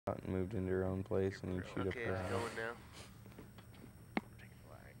out and moved into her own place, and you'd shoot up her house. Going now.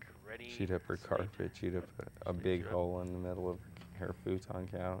 Ready. Shoot up her carpet, shoot up a big hole in the middle of her futon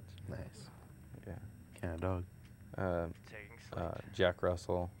couch. Nice. Yeah. Kind of dog. Taking slate. Jack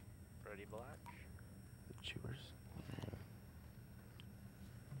Russell. Ready black. The chewers.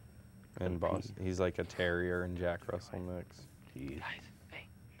 And boss. He's like a terrier and Jack Russell mix. Jeez. Guys, hey.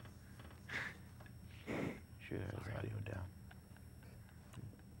 Should have his audio down.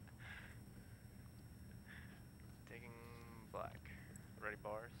 Taking black. Ready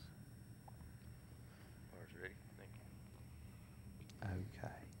bars. Bars ready. Thank you.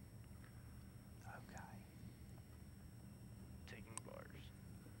 Okay. Okay. Taking bars.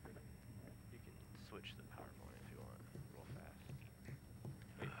 You can switch the PowerPoint if you want, real fast.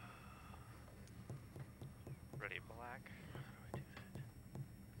 Wait. Ready black. How do I do that?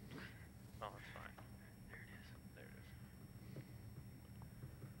 Oh, that's fine. There it is. There it is.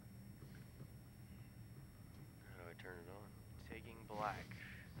 How do I turn it on? Taking black.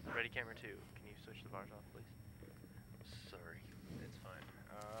 Ready camera 2. Can you switch the bars off, please? Sorry. It's fine.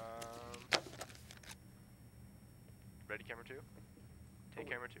 Ready camera 2? Take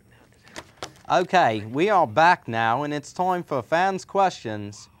camera 2. Okay, we are back now, and it's time for fans'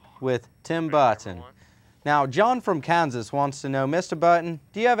 questions with Tim Burton. Now, John from Kansas wants to know, Mr. Burton,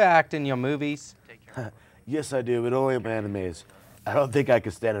 do you ever act in your movies? Yes, I do, but only in my animes. I don't think I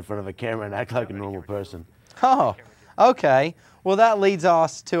could stand in front of a camera and act like a normal person. Oh, okay. Well, that leads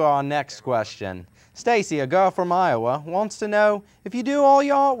us to our next question. Stacy, a girl from Iowa, wants to know if you do all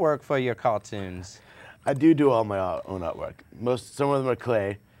your artwork for your cartoons. I do all my own artwork. Some of them are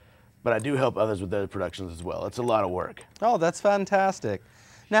clay, but I do help others with their productions as well. It's a lot of work. Oh, that's fantastic.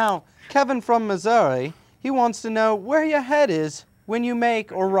 Now, Kevin from Missouri, he wants to know where your head is when you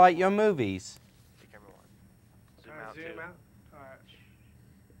make or write your movies. Take camera 1. Zoom out. All right.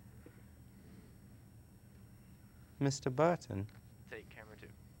 Mr. Burton. Take camera 2.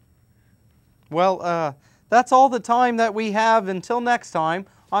 Well, that's all the time that we have. Until next time,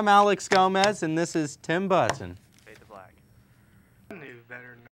 I'm Alex Gomez, and this is Tim Burton.